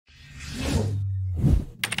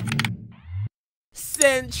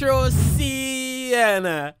Central C,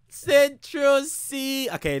 Central C.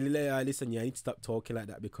 Okay, listen, yeah, I need to stop talking like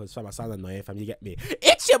that because fam, I sound annoying, fam. You get me?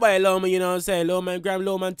 It's your boy Loma, you know what I'm saying? Loma and Gram,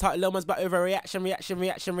 Loma and Tot, Loma's back over reaction. You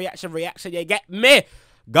get me?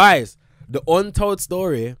 Guys, the untold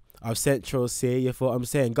story of Central C, you feel what I'm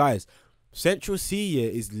saying? Guys, Central C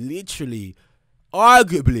is literally,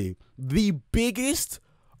 arguably, the biggest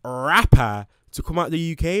rapper to come out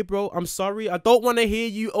the UK, bro. I'm sorry. I don't want to hear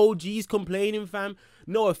you OGs complaining, fam.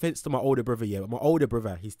 No offense to my older brother, yeah, but my older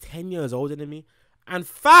brother, he's 10 years older than me. And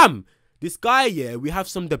fam, this guy, yeah, we have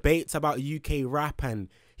some debates about UK rap, and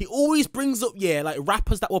he always brings up, yeah, like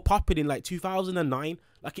rappers that were popping in like 2009.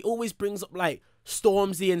 Like, he always brings up like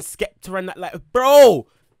Stormzy and Skepta and that, like, bro,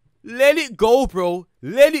 let it go, bro.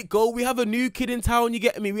 Let it go. We have a new kid in town, you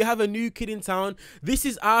get me? We have a new kid in town. This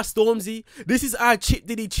is our Stormzy. This is our Chip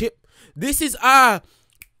Diddy Chip. This is our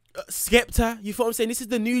Skepta. You feel what I'm saying? This is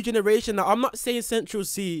the new generation. Now, I'm not saying Central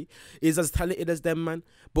C is as talented as them, man.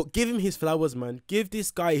 But give him his flowers, man. Give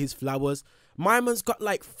this guy his flowers. My man's got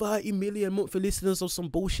like 30 million monthly listeners or some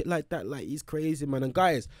bullshit like that. Like, he's crazy, man. And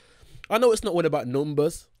guys, I know it's not all about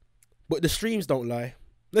numbers, but the streams don't lie.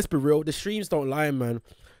 Let's be real. The streams don't lie, man.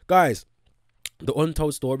 Guys, the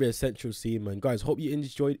untold story of Central C, man. Guys, hope you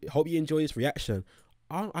enjoy this reaction.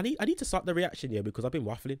 I need to start the reaction, yeah, because I've been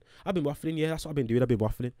waffling. Yeah, that's what I've been doing. I've been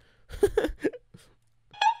waffling.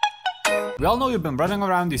 We all know you've been running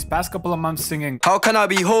around these past couple of months singing, "How can I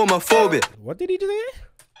be homophobic?" What did he do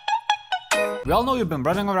there? We all know you've been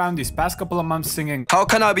running around these past couple of months singing, "How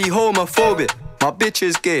can I be homophobic? My bitch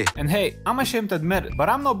is gay." And hey, I'm ashamed to admit it, but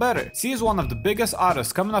I'm no better. C is one of the biggest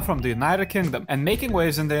artists coming up from the United Kingdom and making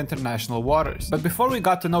waves in the international waters. But before we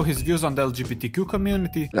got to know his views on the LGBTQ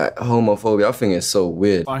community, Like, homophobia, I think it's so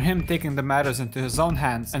weird. or him taking the matters into his own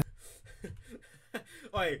hands and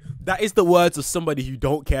Oi, that is the words of somebody who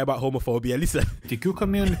don't care about homophobia. Listen. LGBTQ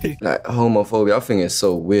community, Like, homophobia, I think it's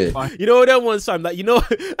so weird. You know that one, fam? Like, you know,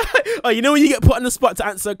 oh, you know when you get put on the spot to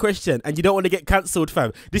answer a question and you don't want to get cancelled,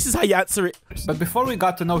 fam? This is how you answer it. But before we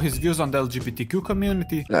got to know his views on the LGBTQ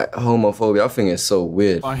community, Like, homophobia, I think it's so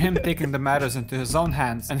weird. or him taking the matters into his own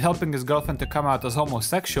hands and helping his girlfriend to come out as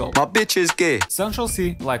homosexual, My bitch is gay. Central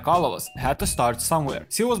C, like all of us, had to start somewhere.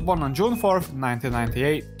 C was born on June 4th,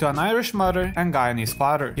 1998, to an Irish mother and Guyanese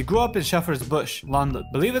father. He grew up in Shepherd's Bush, London.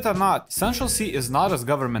 Believe it or not, Central C is not his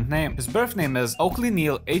government name. His birth name is Oakley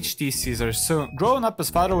Neil H.T. Caesar Soon. Growing up, his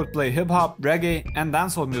father would play hip-hop, reggae, and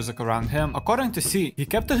dancehall music around him. According to C, he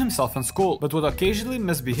kept to himself in school, but would occasionally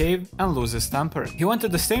misbehave and lose his temper. He went to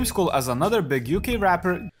the same school as another big UK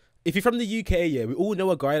rapper. If you're from the UK, yeah, we all know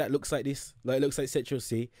a guy that looks like this. Like, looks like Central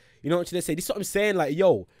C. You know what I'm trying to say? This is what I'm saying. Like,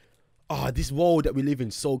 yo, this world that we live in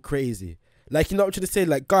is so crazy. Like, you know what I'm trying to say?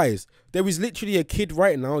 Like, guys, there is literally a kid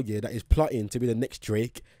right now, yeah, that is plotting to be the next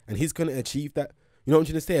Drake, and he's going to achieve that. You know what I'm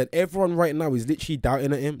trying to say? And everyone right now is literally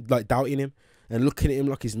doubting him and looking at him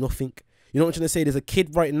like he's nothing. You know what I'm trying to say? There's a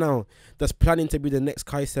kid right now that's planning to be the next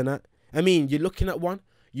Kai Cenat. I mean, you're looking at one.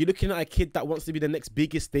 You're looking at a kid that wants to be the next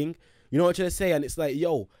biggest thing. You know what I'm trying to say? And it's like,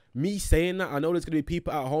 yo, me saying that, I know there's going to be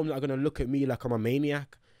people at home that are going to look at me like I'm a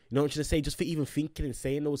maniac. You know what I'm trying to say? Just for even thinking and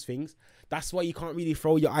saying those things. That's why you can't really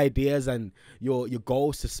throw your ideas and your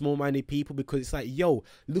goals to small-minded people, because it's like, yo,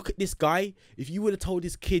 look at this guy. If you would have told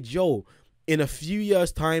this kid, yo, in a few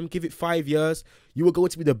years' time, give it 5 years, you are going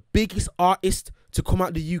to be the biggest artist to come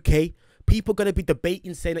out the UK. People are going to be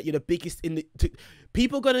debating saying that you're the biggest in the...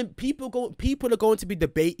 People are going to be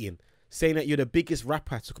debating saying that you're the biggest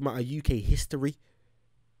rapper to come out of UK history.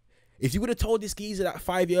 If you would have told this geezer that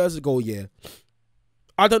 5 years ago, yeah,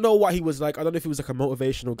 I don't know what he was like. I don't know if he was like a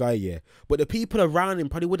motivational guy, yeah. But the people around him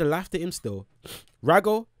probably would have laughed at him still.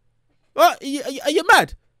 Rago? What? Are you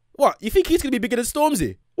mad? What? You think he's going to be bigger than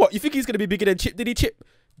Stormzy? What? You think he's going to be bigger than Chip Diddy Chip?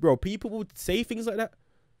 Bro, people would say things like that.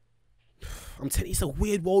 I'm telling you, it's a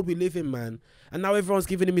weird world we live in, man. And now everyone's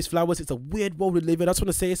giving him his flowers. It's a weird world we live in. I just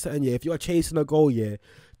want to say something, yeah. If you're chasing a goal, yeah,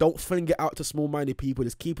 don't fling it out to small-minded people.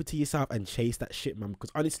 Just keep it to yourself and chase that shit, man.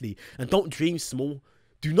 Because honestly, and don't dream small.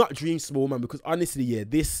 Do not dream small, man, because honestly, yeah,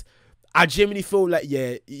 I genuinely feel like,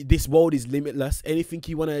 yeah, this world is limitless. Anything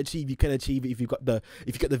you want to achieve, you can achieve it if you've got the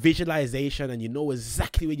visualization and you know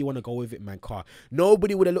exactly where you want to go with it, man. Car.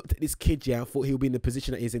 Nobody would have looked at this kid, yeah, and thought he would be in the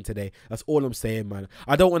position that he's in today. That's all I'm saying, man.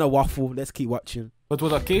 I don't want to waffle. Let's keep watching. but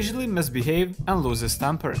would occasionally misbehave and lose his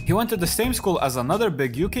temper. He went to the same school as another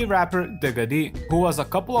big UK rapper, Digga D, who was a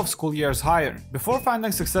couple of school years higher. Before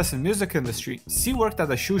finding success in music industry, C worked at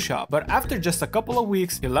a shoe shop, but after just a couple of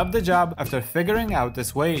weeks, he left the job after figuring out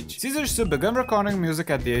this wage. Caesar Stu began recording music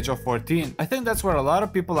at the age of 14. I think that's where a lot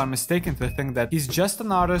of people are mistaken to think that he's just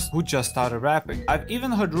an artist who just started rapping. I've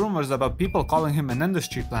even heard rumors about people calling him an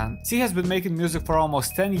industry plant. C has been making music for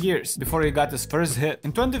almost 10 years before he got his first hit.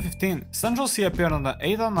 In 2015, Central C appeared on the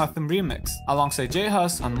 8 or Nothing remix, alongside J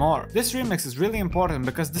Hus and more. This remix is really important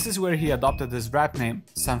because this is where he adopted his rap name,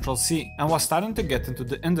 Central C, and was starting to get into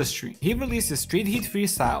the industry. He released his Street Heat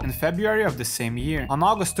freestyle in February of the same year. On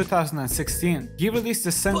August 2016, he released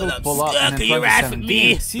his single Pull Up, and in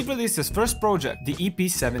 2017, C released his first project, the EP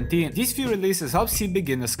 17. These few releases helped C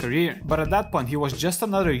begin his career, but at that point he was just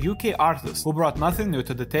another UK artist who brought nothing new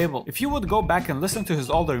to the table. If you would go back and listen to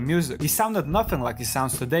his older music, he sounded nothing like he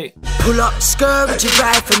sounds today. Pull up, skirt, would you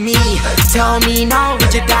ride for me? Tell me now,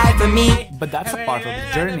 would you die for me? But that's a part of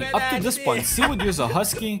the journey. Up to this point, C would use a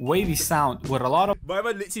husky, wavy sound with a lot of My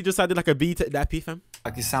man literally just sounded like a beat at that P, fam.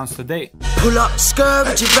 like he sounds today. Pull up, skirt,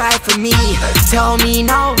 would you ride for me? Tell me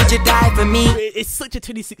now, would you die for me? It's such a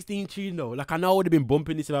 2016 tune though. Like I know I would have been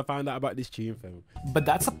bumping this if I found out about this tune, fam. But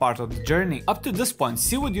that's a part of the journey. Up to this point,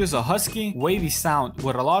 C would use a husky, wavy sound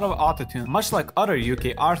with a lot of autotune, much like other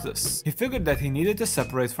UK artists. He figured that he needed to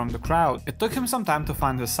separate from the crowd. It took him some time to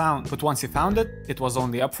find his sound, but once he found it, it was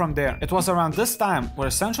only up from there. It was around this time where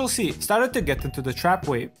Central C started to get into the trap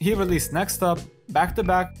wave. He released Next Up, Back to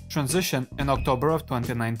Back, Transition in October of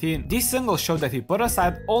 2019. These singles showed that he put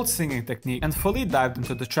aside old singing technique and fully dived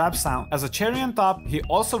into the trap sound. As a cherry on top, he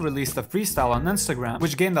also released a freestyle on Instagram,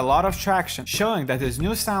 which gained a lot of traction, showing that his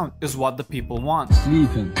new sound is what the people want.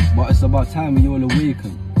 Sleeping, but it's about time we all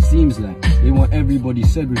awaken. Seems like they want everybody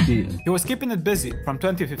segregated. He was keeping it busy from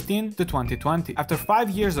 2015 to 2020. After 5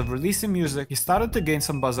 years of releasing music, he started to gain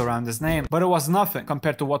some buzz around his name, but it was nothing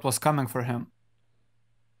compared to what was coming for him.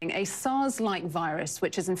 A SARS-like virus,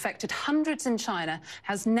 which has infected hundreds in China,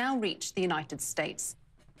 has now reached the United States.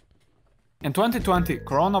 In 2020,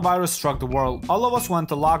 coronavirus struck the world. All of us went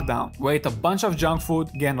to lockdown. We ate a bunch of junk food,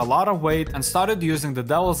 gained a lot of weight, and started using the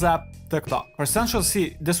devil's app, TikTok. For Central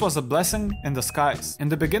C, this was a blessing in disguise. In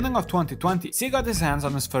the beginning of 2020, C got his hands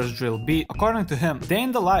on his first drill beat. According to him, Day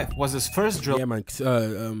in the Life was his first drill. Yeah, man.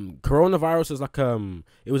 Coronavirus was like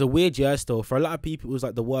it was a weird year still. For a lot of people, it was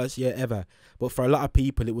like the worst year ever. But for a lot of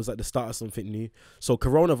people, it was like the start of something new. So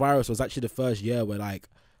coronavirus was actually the first year where like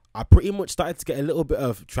I pretty much started to get a little bit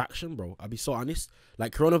of traction, bro. I'll be so honest.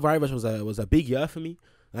 Like coronavirus was a big year for me.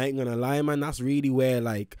 I ain't gonna lie, man. That's really where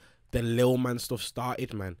like the Lil Man stuff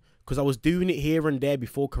started, man. Because I was doing it here and there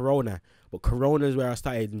before Corona, but Corona is where I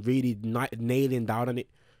started really nailing down on it.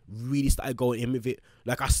 Really started going in with it.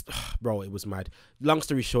 Like bro, it was mad. Long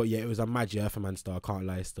story short, yeah, it was a mad year for Man. Still, I can't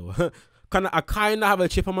lie. Still, I kind of have a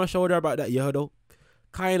chip on my shoulder about that year though.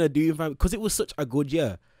 Kind of do, fam, because it was such a good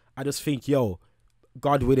year. I just think, yo,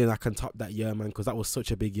 God willing, I can top that year, man, because that was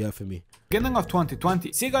such a big year for me. Beginning of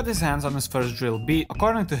 2020, C got his hands on his first drill beat.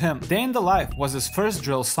 According to him, Day in the Life was his first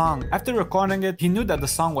drill song. After recording it, he knew that the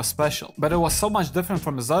song was special, but it was so much different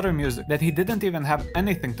from his other music that he didn't even have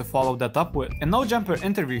anything to follow that up with. In No Jumper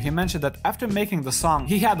interview, he mentioned that after making the song,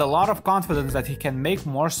 he had a lot of confidence that he can make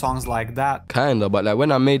more songs like that. Kinda, but like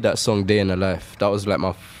when I made that song Day in the Life, that was like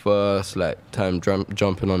my first like time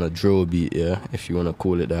jumping on a drill beat, yeah, if you wanna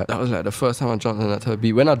call it that. That was like the first time I jumped on that type of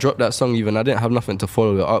beat. When I dropped that song, even I didn't have nothing to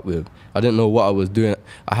follow it up with. I didn't know what I was doing.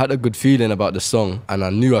 I had a good feeling about the song, and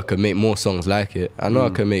I knew I could make more songs like it. I know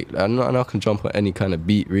I know I can jump on any kind of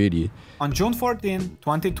beat, really. On June 14,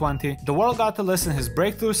 2020, the world got to listen to his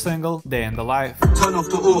breakthrough single, Day in the Life. Turn off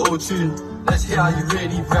the auto-tune. Let's hear how you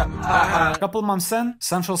really rap. A couple months in,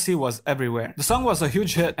 Central C was everywhere. The song was a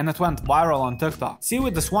huge hit and it went viral on TikTok. C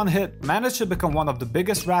with this one hit managed to become one of the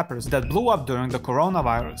biggest rappers that blew up during the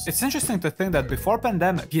coronavirus. It's interesting to think that before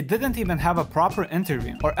pandemic, he didn't even have a proper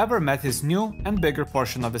interview or ever met his new and bigger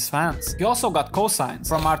portion of his fans. He also got cosigns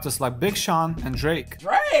from artists like Big Sean and Drake.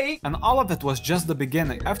 And all of it was just the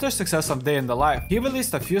beginning. After success of Day in the Life, he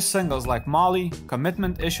released a few singles like Molly,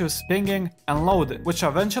 Commitment Issues, Pinging, and Loaded, which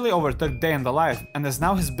eventually overtook Day in the Life and is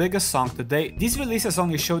now his biggest song to date. These releases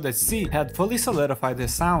only show that C had fully solidified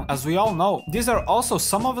his sound. As we all know, these are also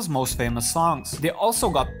some of his most famous songs. They also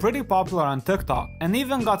got pretty popular on TikTok and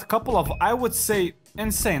even got a couple of, I would say,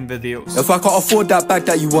 insane videos. If I can't afford that bag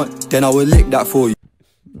that you want, then I will lick that for you.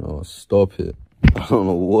 Oh, stop it. I don't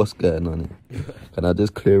know what's going on here. Can I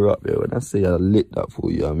just clear up here? When I say I lit that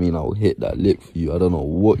for you, I mean I will hit that lick for you. I don't know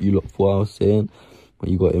what you look for I was saying, but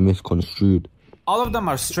you got it misconstrued. All of them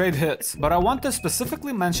are straight hits, but I want to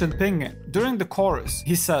specifically mention Pingin. During the chorus,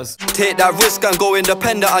 he says, Take that risk and go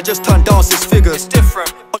independent, I just turned down 6 figures.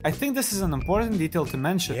 Different. I think this is an important detail to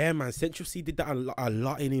mention. Yeah, man, Central C did that a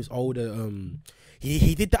lot in his older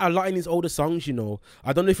he did that a lot in his older songs, you know.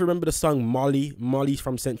 I don't know if you remember the song Molly's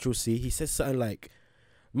from Central C. He says something like,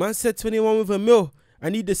 man said 21 with a mil, I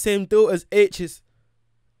need the same deal as H's.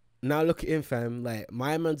 Now look at him, fam. Like,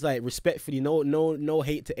 my man's like, respectfully, no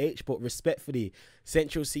hate to H, but respectfully,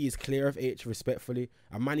 Central C is clear of H, respectfully.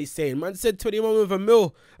 And man is saying, man said 21 with a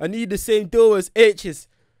mil, I need the same deal as H's.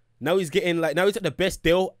 Now he's getting like, now he's at the best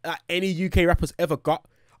deal that any UK rappers ever got.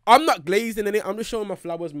 I'm not glazing in it. I'm just showing my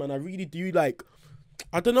flowers, man. I really do, like,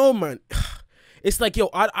 I don't know, man. It's like, yo,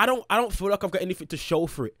 I don't feel like I've got anything to show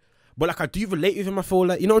for it. But like, I do relate with him. I feel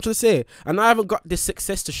like, you know what I'm saying? And I haven't got this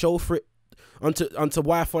success to show for it onto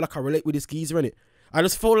why I feel like I relate with this geezer in it. I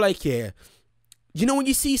just feel like, yeah, you know, when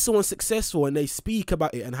you see someone successful and they speak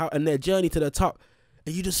about it and their journey to the top,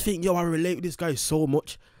 and you just think, yo, I relate with this guy so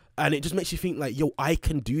much. And it just makes you think like, yo, I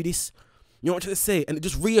can do this. You know what I'm trying to say? And it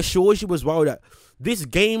just reassures you as well that this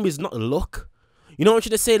game is not luck. You know what I'm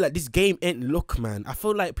trying to say? Like, this game ain't luck, man. I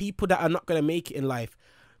feel like people that are not going to make it in life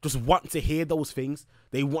just want to hear those things.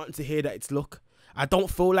 They want to hear that it's luck. I don't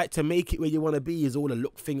feel like to make it where you want to be is all a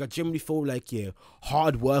luck thing. I generally feel like, yeah,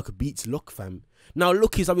 hard work beats luck, fam. Now,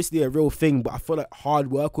 luck is obviously a real thing, but I feel like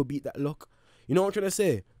hard work will beat that luck. You know what I'm trying to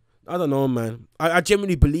say? I don't know, man. I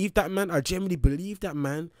genuinely believe that, man. I genuinely believe that,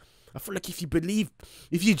 man. I feel like if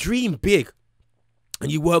you dream big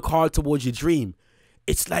and you work hard towards your dream,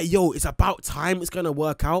 it's like, yo, it's about time it's going to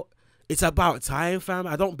work out. It's about time, fam.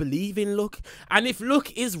 I don't believe in luck. And if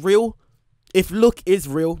luck is real,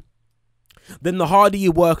 then the harder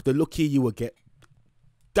you work, the luckier you will get.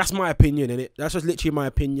 That's my opinion, innit? That's just literally my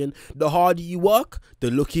opinion. The harder you work,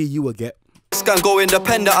 the luckier you will get. Can go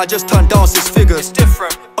independent, I just turned down 6 figures.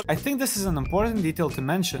 Different. I think this is an important detail to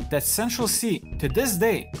mention, that Central C, to this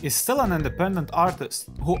day, is still an independent artist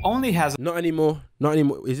who only has... Not anymore. Not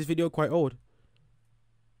anymore. Is this video quite old?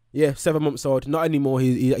 Yeah, 7 months old. Not anymore.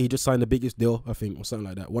 He just signed the biggest deal, I think, or something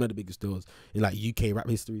like that. One of the biggest deals in like UK rap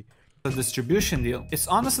history. A distribution deal. It's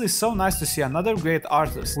honestly so nice to see another great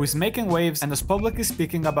artist who is making waves and is publicly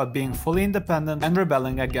speaking about being fully independent and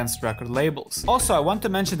rebelling against record labels. Also, I want to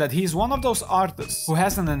mention that he's one of those artists who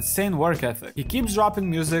has an insane work ethic. He keeps dropping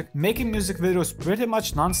music, making music videos pretty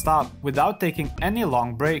much non-stop without taking any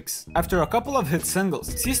long breaks. After a couple of hit singles,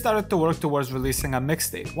 C started to work towards releasing a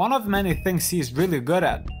mixtape. One of many things C is really good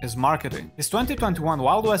at is marketing. His 2021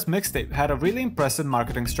 Wild West mixtape had a really impressive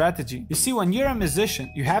marketing strategy. You see, when you're a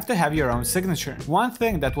musician, you have to have your own signature. One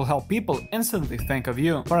thing that will help people instantly think of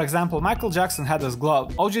you. For example, Michael Jackson had his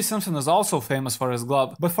glove. O.J. Simpson is also famous for his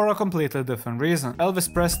glove, but for a completely different reason. Elvis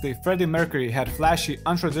Presley, Freddie Mercury had flashy,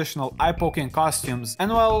 untraditional, eye-poking costumes,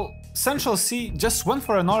 and well, Central C just went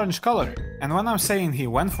for an orange color. And when I'm saying he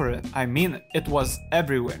went for it, I mean it. It was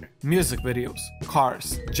everywhere. Music videos,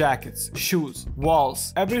 cars, jackets, shoes,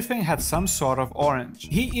 walls, everything had some sort of orange.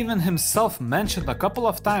 He even himself mentioned a couple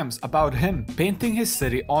of times about him painting his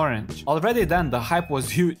city orange. Already then the hype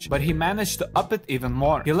was huge, but he managed to up it even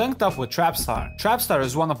more. He linked up with Trapstar. Trapstar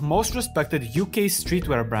is one of most respected UK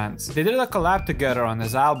streetwear brands. They did a collab together on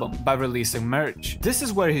his album by releasing merch. This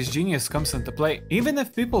is where his genius comes into play. Even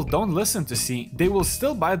if people don't listen to C, they will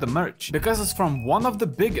still buy the merch because it's from one of the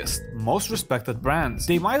biggest, most respected brands.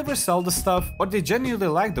 They might sell the stuff or they genuinely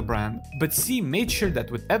like the brand, but C made sure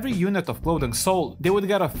that with every unit of clothing sold, they would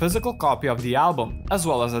get a physical copy of the album, as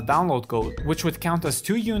well as a download code, which would count as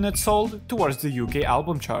 2 units sold towards the UK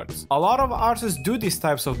album charts. A lot of artists do these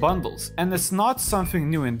types of bundles, and it's not something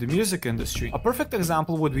new in the music industry. A perfect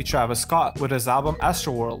example would be Travis Scott with his album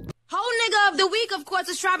Astroworld. Whole nigga of the week, of course,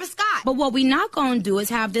 is Travis Scott. But what we not gonna do is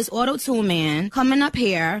have this auto-tune man coming up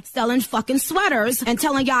here selling fucking sweaters and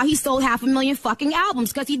telling y'all he sold 500,000 fucking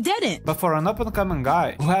albums, because he didn't. But for an up-and-coming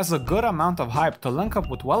guy who has a good amount of hype to link up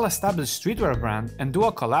with well-established streetwear brand and do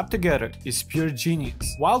a collab together is pure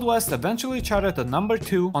genius. Wild West eventually charted at number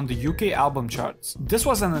 2 on the UK album charts. This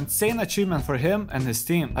was an insane achievement for him and his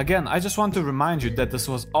team. Again, I just want to remind you that this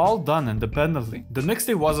was all done independently. The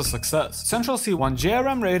mixtape was a success. Central C won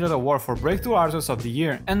JRM rated award for Breakthrough Artist of the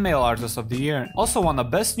Year and Male Artist of the Year. Also won a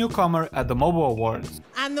Best Newcomer at the Mobo Awards.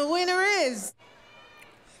 And the winner is...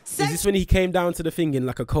 Is this when he came down to the thing in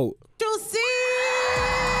like a coat?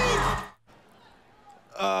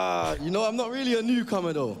 You know, I'm not really a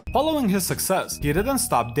newcomer though. Following his success, he didn't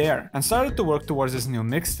stop there and started to work towards his new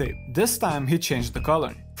mixtape. This time he changed the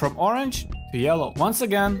color. From orange, to yellow. Once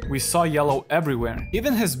again, we saw yellow everywhere.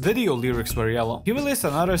 Even his video lyrics were yellow. He released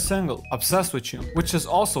another single, Obsessed With You, which is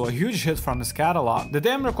also a huge hit from his catalog. The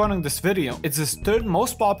day I'm recording this video, it's his third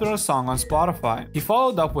most popular song on Spotify. He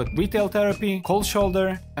followed up with Retail Therapy, Cold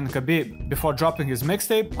Shoulder, and Khabib before dropping his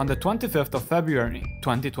mixtape on the 25th of February,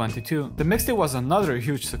 2022. The mixtape was another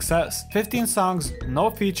huge success. 15 songs, no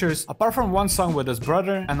features, apart from one song with his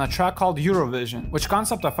brother and a track called Eurovision, which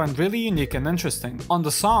concept I find really unique and interesting. On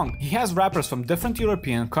the song, he has rappers from different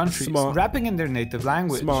European countries rapping in their native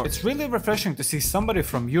language. It's really refreshing to see somebody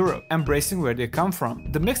from Europe embracing where they come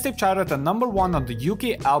from. The mixtape charted at #1 on the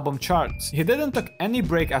UK album charts. He didn't take any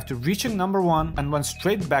break after reaching #1 and went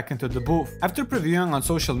straight back into the booth. After previewing on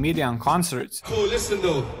social media and concerts. Cool, listen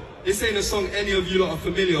though, this ain't a song any of you lot are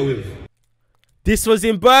familiar with. This was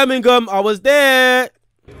in Birmingham, I was there.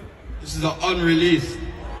 This is an unreleased.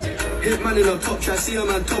 Hitman in a top try, see a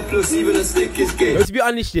man topless, even a stick is gay. But to be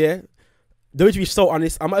honest, yeah, to be so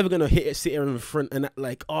honest, I'm not even gonna sit here in the front and act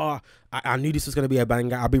like, oh, I knew this was gonna be a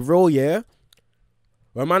banger. I'll be real, yeah.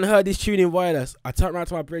 When man heard this tune in Wireless, I turned around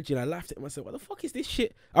to my bridge and I laughed at him. I said, what the fuck is this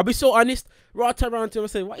shit? I'll be so honest. I turned around to him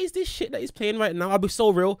and said, what is this shit that he's playing right now? I'll be so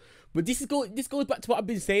real. But this goes back to what I've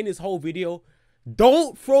been saying this whole video.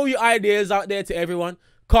 Don't throw your ideas out there to everyone.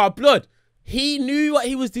 Cause blood, he knew what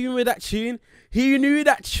he was doing with that tune. He knew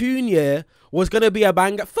that tune, yeah, was going to be a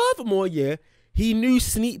banger. Furthermore, yeah, he knew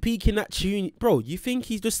sneak peeking that tune. Bro, you think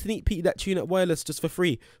he's just sneak peeked that tune at Wireless just for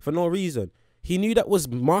free, for no reason? He knew that was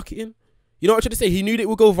marketing. You know what I'm trying to say? He knew that it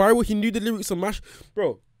would go viral. He knew the lyrics were mash.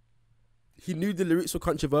 Bro, he knew the lyrics were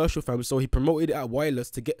controversial, fam. So he promoted it at Wireless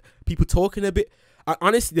to get people talking a bit. And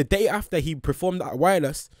honestly, the day after he performed at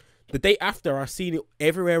Wireless, the day after, I seen it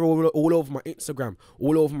everywhere, all over my Instagram,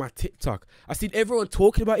 all over my TikTok. I seen everyone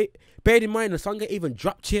talking about it. Bear in mind, the song ain't even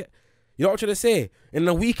dropped yet. You know what I'm trying to say? And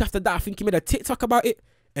a week after that, I think he made a TikTok about it.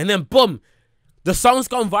 And then, boom, the song's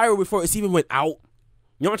gone viral before it's even went out.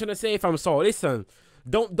 You know what I'm trying to say, fam? So, listen,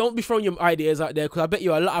 don't be throwing your ideas out there, because I bet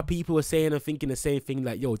you a lot of people were saying and thinking the same thing,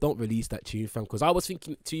 like, yo, don't release that tune, fam. Because I was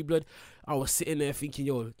thinking it too, blood. I was sitting there thinking,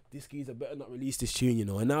 yo, this geezer better not release this tune, you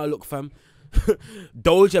know. And now look, fam,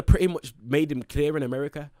 Doja pretty much made him clear in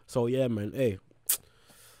America. So yeah, man, hey,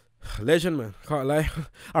 legend, man, can't lie.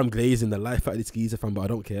 I'm glazing the life out of this geezer, fam, but I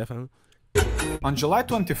don't care, fam. On July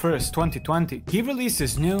 21st, 2020, he released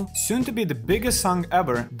his new, soon to be the biggest song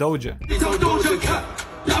ever, Doja.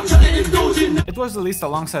 It was released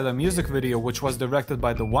alongside a music video which was directed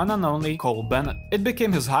by the one and only Cole Bennett. It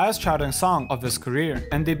became his highest charting song of his career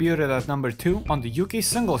and debuted at #2 on the UK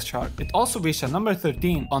singles chart. It also reached at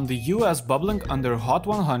 #13 on the US Bubbling Under Hot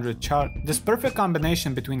 100 chart. This perfect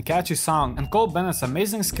combination between catchy song and Cole Bennett's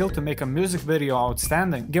amazing skill to make a music video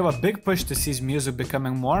outstanding gave a big push to CEE's music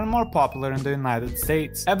becoming more and more popular in the United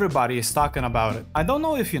States. Everybody is talking about it. I don't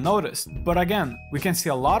know if you noticed, but again, we can see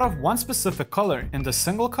a lot of one specific color in the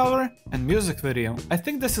single cover and music video. I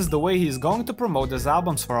think this is the way he's going to promote his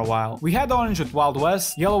albums for a while. We had Orange with Wild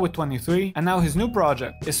West, Yellow with 23, and now his new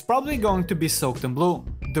project is probably going to be Soaked in Blue.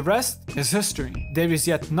 The rest is history. There is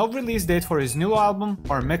yet no release date for his new album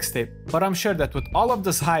or mixtape, but I'm sure that with all of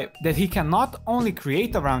this hype, that he can not only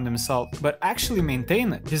create around himself, but actually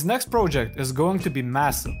maintain it. His next project is going to be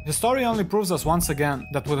massive. His story only proves us once again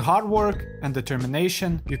that with hard work and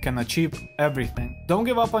determination, you can achieve everything. Don't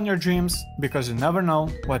give up on your dreams, because you never know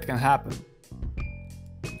what can happen.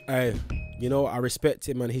 Hey, you know, I respect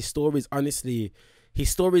him, man. His story is honestly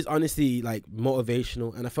like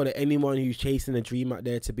motivational, and I feel that anyone who's chasing a dream out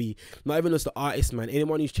there to be, not even just the artist, man,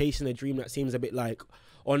 anyone who's chasing a dream that seems a bit like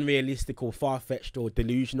unrealistic or far-fetched or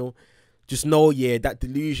delusional, just know, yeah, that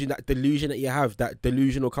delusion that you have, that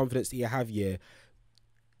delusional confidence that you have, yeah,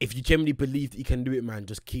 if you genuinely believe that you can do it, man,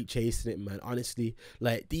 just keep chasing it, man. Honestly,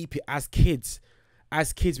 like, deep, as kids,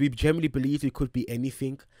 we generally believed we could be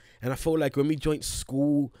anything. And I feel like when we joined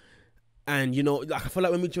school, and you know, like, I feel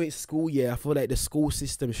like when we joined school, yeah, I feel like the school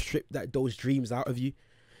system stripped those dreams out of you,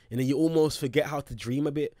 and then you almost forget how to dream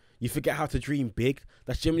a bit. You forget how to dream big.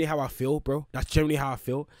 That's generally how I feel, bro. That's generally how I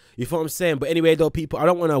feel. You feel what I'm saying? But anyway, though, people, I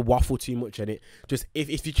don't want to waffle too much on it. Just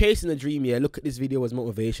if you're chasing a dream, yeah, look at this video as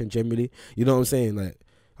motivation. Generally, you know what I'm saying? Like,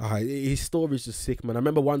 his story is just sick, man. I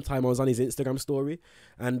remember one time I was on his Instagram story,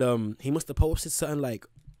 and he must have posted something like,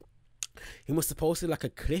 like a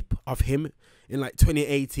clip of him in like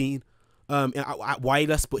 2018 at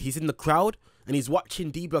Wireless, but he's in the crowd and he's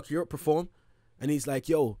watching D Block Europe perform, and he's like,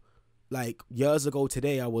 yo, like, years ago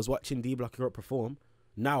today I was watching D Block Europe perform,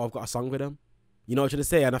 now I've got a song with him. You know what I'm trying to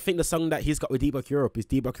say? And I think the song that he's got with D Block Europe is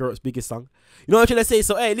D Block Europe's biggest song. You know what I'm trying to say?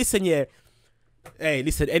 So hey, listen, yeah, Hey,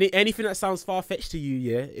 listen, anything that sounds far-fetched to you,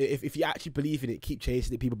 yeah, if you actually believe in it, keep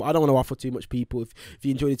chasing it, people. But I don't want to waffle too much, people. If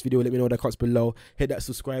you enjoyed this video, let me know in the comments below. Hit that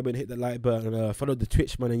subscribe and hit the like button, and follow the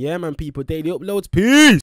Twitch, man. And yeah, man, people, daily uploads. Peace!